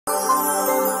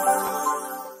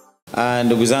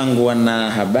Ndugu zangu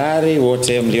wana habari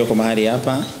wote mlioko mahali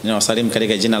hapa, ninawasalimu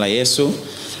katika jina la Yesu.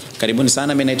 Karibuni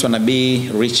sana. Mimi naitwa Nabii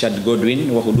Richard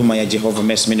Godwin wa huduma ya Jehovah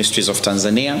Mercy Ministries of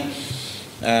Tanzania.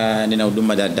 Nina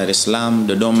huduma Dar es Salaam,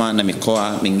 Dodoma na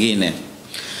mikoa mingine.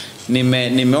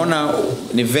 Nimeona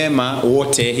ni vema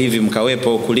wote hivi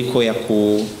mkawepo kuliko ya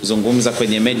kuzungumza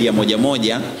kwenye media moja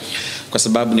moja, kwa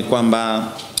sababu ni kwamba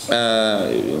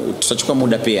tutachukua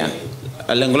muda pia.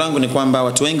 Lengo langu ni kwamba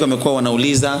watu wengi wamekuwa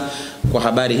wanauliza kwa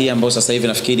habari hii ambayo sasa hivi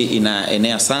nafikiri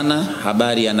inaenea sana,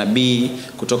 habari ya nabii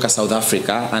kutoka South Africa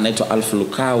anaitwa Alfu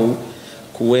lukau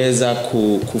kuweza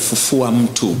kufufua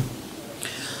mtu.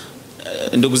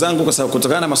 Ndugu zangu, kwa sababu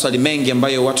kutokana na maswali mengi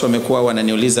ambayo watu wamekuwa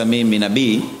wananiuliza mimi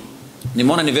nabii,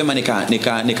 nimeona ni vema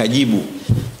nikajibu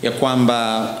ya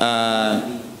kwamba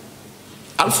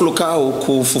Alfu lukau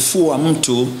kufufua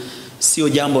mtu sio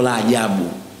jambo la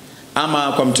ajabu,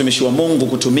 ama kwa mtumishi wa Mungu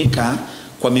kutumika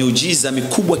kwa miujiza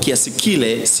mikubwa kiasi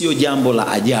kile sio jambo la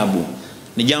ajabu.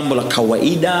 Ni jambo la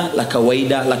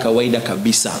kawaida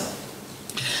kabisa.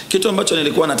 Kitu ambacho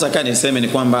nilikuwa nataka niseme ni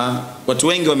kwamba watu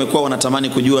wengi wamekuwa wanatamani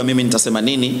kujua mimi nitasema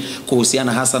nini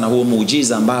kuhusiana hasa na huo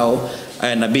muujiza ambao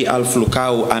nabii Alfu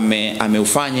lukau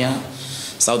ameufanya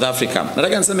South Africa.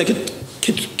 Nataka niseme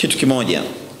kitu kimoja.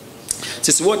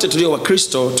 Sisi wote tulio wa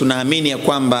Kristo tunaamini ya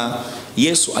kwamba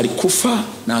Yesu alikufa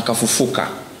na akafufuka.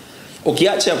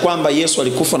 Ukiacha ya kwamba Yesu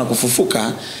alikufa na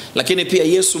kufufuka, lakini pia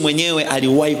Yesu mwenyewe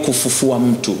aliwahi kufufua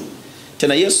mtu.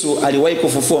 Tena Yesu aliwahi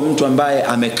kufufua mtu ambaye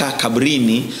amekaa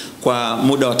kabrini kwa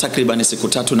muda wa takriban siku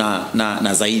 3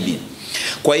 na zaidi.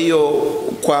 Kwa hiyo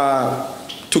kwa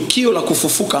tukio la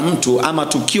kufufuka mtu ama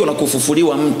tukio la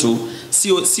kufufuliwa mtu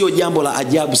sio jambo la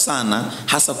ajabu sana,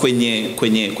 hasa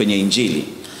kwenye Injili.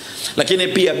 Lakini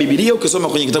pia Biblia ukisoma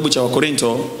kwenye kitabu cha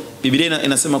Wakorinto, Biblia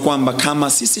inasema kwamba kama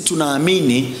sisi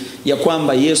tunaamini ya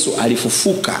kwamba Yesu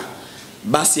alifufuka,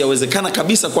 basi yawezekana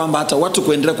kabisa kwamba hata watu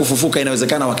kuendelea kufufuka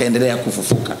inawezekana wakaendelea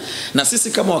kufufuka. Na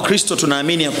sisi kama Wakristo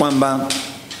tunaamini ya kwamba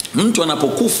mtu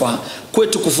anapokufa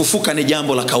kwetu kufufuka ni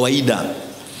jambo la kawaida.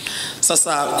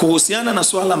 Sasa kuhusiana na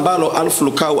swala ambalo Alfu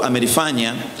lukau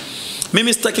amelifanya,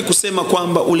 mimi sitaki kusema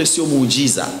kwamba ule sio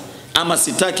muujiza, ama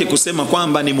sitaki kusema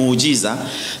kwamba ni muujiza.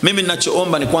 Mimi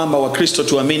ninachoomba ni kwamba Wakristo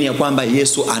tuamini ya kwamba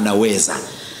Yesu anaweza.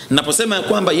 Ninaposema ya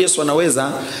kwamba Yesu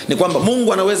anaweza, ni kwamba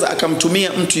Mungu anaweza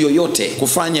akamtumia mtu yoyote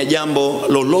kufanya jambo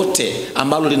lolote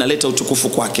ambalo linaleta utukufu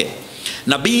kwake.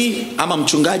 Nabii ama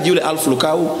mchungaji yule Alfu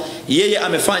lukau, yeye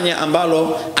amefanya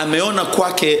ambalo ameona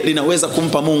kwake linaweza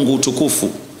kumpa Mungu utukufu.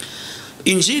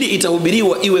 Injili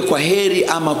itahubiriwa iwe kwa heri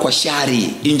ama kwa shari,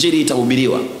 injili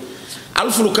itahubiriwa.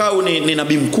 Alfu lukau ni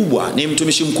nabii mkubwa, ni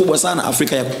mtumishi mkubwa sana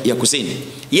Afrika ya Kusini.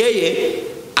 Yeye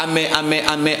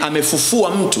amefufua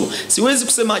mtu. Siwezi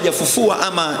kusema hajafufua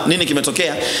ama nini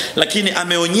kimetokea, lakini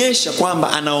ameonyesha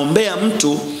kwamba anaombea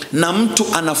mtu na mtu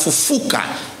anafufuka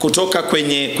kutoka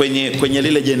kwenye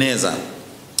lile jeneza.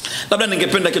 Labda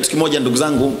ningependa kitu kimoja, ndugu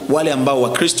zangu, wale ambao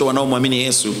Wakristo wanaomwamini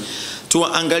Yesu,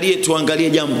 tuangalie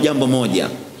jambo moja.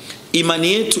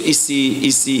 Imani yetu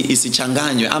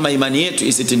isichanganywe ama imani yetu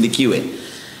isitindikiwe.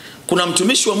 Kuna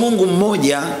mtumishi wa Mungu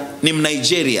mmoja ni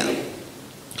Mnigeria.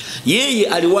 Yeye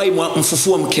aliwahi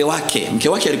mfufua mke wake. Mke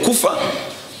wake alikufa,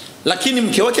 lakini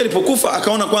mke wake alipokufa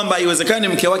akaona kwamba haiwezekani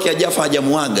mke wake hajafa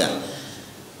hajamuaga.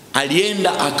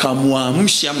 Alienda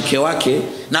akamuamsha mke wake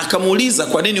na akamuuliza,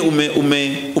 kwa nini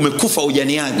umekufa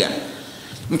hujaniaga?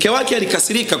 Mke wake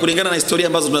alikasirika kulingana na historia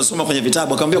ambazo tunasoma kwenye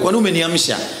vitabu, akamwambia, kwa nini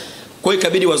umeniamsha? Kwa hiyo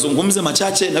ikabidi wazungumze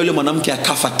machache na yule mwanamke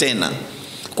akafa tena.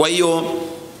 Kwa hiyo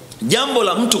jambo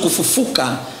la mtu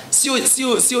kufufuka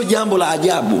sio jambo la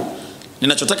ajabu.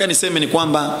 Ninachotaka niseme ni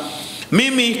kwamba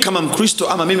mimi kama Mkristo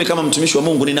ama mimi kama mtumishi wa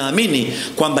Mungu ninaamini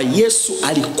kwamba Yesu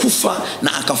alikufa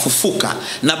na akafufuka,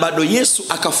 na bado Yesu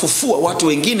akafufua watu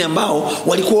wengine ambao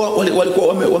walikuwa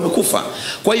wamekufa.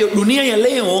 Kwa hiyo dunia ya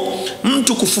leo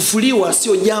mtu kufufuliwa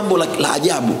sio jambo la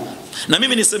ajabu. Na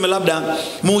mimi niseme labda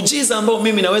muujiza ambao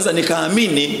mimi naweza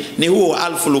nikaamini ni huo wa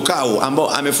Alfu lukau ambao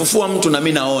amefufua mtu na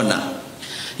mimi naona.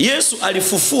 Yesu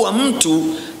alifufua mtu,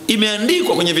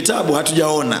 imeandikwa kwenye vitabu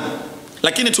hatujaona,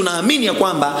 lakini tunaamini ya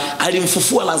kwamba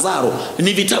alimfufua Lazaro.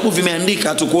 Ni vitabu vimeandika,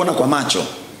 hatukuona kwa macho.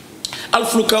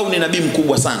 Alfu lukau ni nabii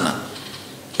mkubwa sana.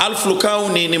 Alfu lukau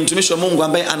ni mtumishi wa Mungu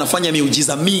ambaye anafanya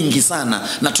miujiza mingi sana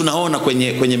na tunaona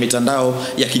kwenye mitandao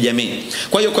ya kijamii.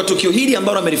 Kwa hiyo kwa tukio hili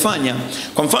ambalo amelifanya,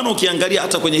 kwa mfano ukiangalia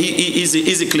hata kwenye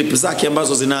hizi clip zake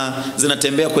ambazo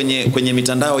zinatembea kwenye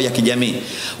mitandao ya kijamii,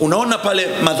 unaona pale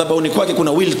madhabahuni kwake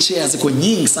kuna wheelchair ziko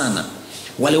nyingi sana.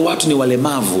 Wale watu ni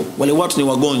walemavu, wale watu ni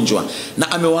wagonjwa,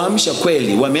 na amewaamsha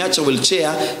kweli, wameacha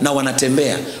wheelchair na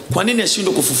wanatembea. Kwa nini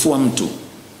ashindwe kufufua mtu?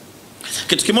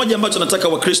 Kitu kimoja ambacho nataka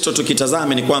Wakristo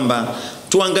tukitazame ni kwamba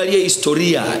tuangalie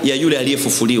historia ya yule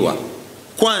aliyefufuliwa.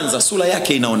 Kwanza sura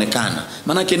yake inaonekana,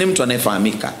 maana yake ni mtu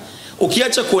anayefahamika.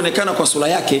 Ukiacha kuonekana kwa sura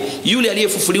yake, yule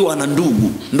aliyefufuliwa ana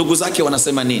ndugu zake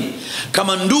wanasema nini?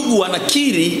 Kama ndugu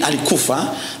wanakiri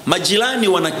alikufa, majirani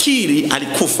wanakiri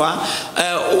alikufa,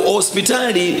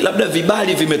 hospitali labda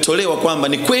vibali vimetolewa kwamba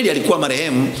ni kweli alikuwa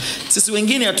marehemu, sisi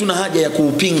wengine hatuna haja ya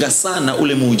kuupinga sana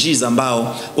ule muujiza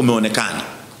ambao umeonekana.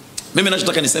 Mimi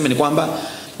ninachotaka niseme ni kwamba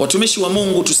watumishi wa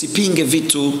Mungu tusipinge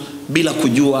vitu bila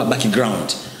kujua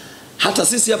background. Hata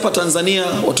sisi hapa Tanzania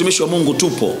watumishi wa Mungu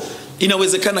tupo.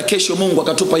 Inawezekana kesho Mungu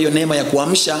akatupa hiyo neema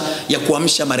ya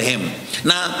kuamsha marehemu.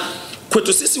 Na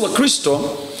kwetu sisi wa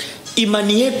Kristo,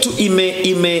 imani yetu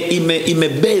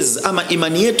imebase ama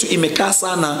imani yetu imekaa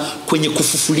sana kwenye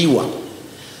kufufuliwa.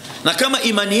 Na kama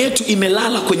imani yetu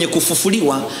imelala kwenye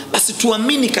kufufuliwa, basi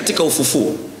tuamini katika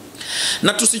ufufuo.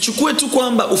 Na tusichukue tu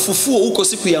kwamba ufufuo uko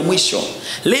siku ya mwisho.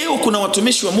 Leo kuna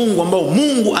watumishi wa Mungu ambao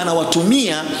Mungu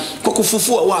anawatumia kwa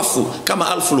kufufua wafu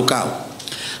kama Alfu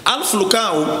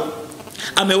lukau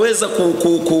ameweza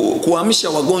kuamsha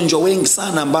wagonjwa wengi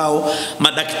sana ambao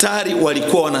madaktari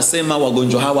walikuwa wanasema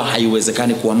wagonjwa hawa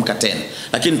haiwezekani kuamka tena.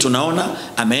 Lakini tunaona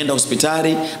ameenda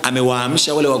hospitali,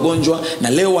 amewaamsha wale wagonjwa na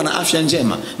leo wana afya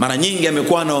njema. Mara nyingi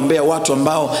amekuwa anaombea watu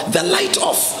ambao the light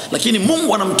off, lakini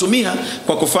Mungu anamtumia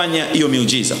kwa kufanya hiyo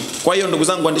miujiza. Kwa hiyo ndugu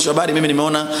zangu waandishi wa habari, mimi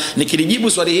nimeona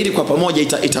nikilijibu swali hili kwa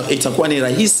pamoja itakuwa ni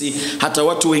rahisi, hata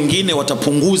watu wengine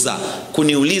watapunguza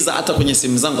kuniuliza hata kwenye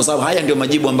simu zangu, kwa sababu haya ndio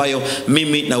majibu ambayo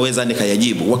mimi naweza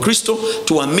nikayajibu. Wakristo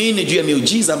tuamini juu ya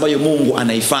miujiza ambayo Mungu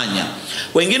anaifanya.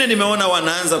 Wengine nimeona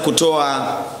wanaanza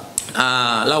kutoa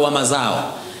lawama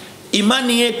zao.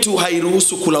 Imani yetu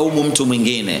hairuhusu kulaumu mtu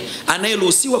mwingine.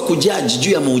 Anayeruhusiwa kujaji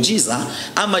juu ya muujiza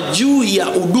ama juu ya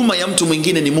huduma ya mtu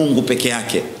mwingine ni Mungu peke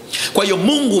yake. Kwa hiyo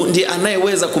Mungu ndiye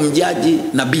anayeweza kumjaji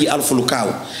nabii Alfu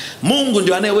lukau. Mungu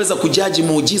ndiye anayeweza kujaji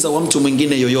muujiza wa mtu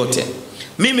mwingine yoyote.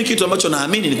 Mimi kitu ambacho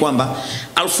naamini ni kwamba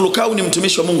Alfu lukau ni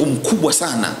mtumishi wa Mungu mkubwa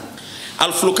sana.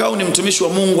 Alfu lukau ni mtumishi wa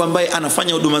Mungu ambaye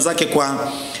anafanya huduma zake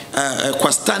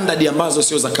kwa standard ambazo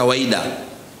sio za kawaida.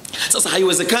 Sasa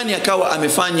haiwezekani akawa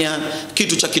amefanya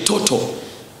kitu cha kitoto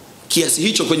kiasi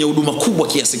hicho kwenye huduma kubwa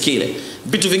kiasi kile.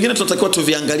 Vitu vingine tunatakiwa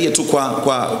tuviangalie tu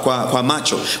kwa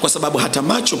macho, kwa sababu hata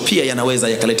macho pia yanaweza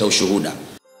yakaleta ushuhuda.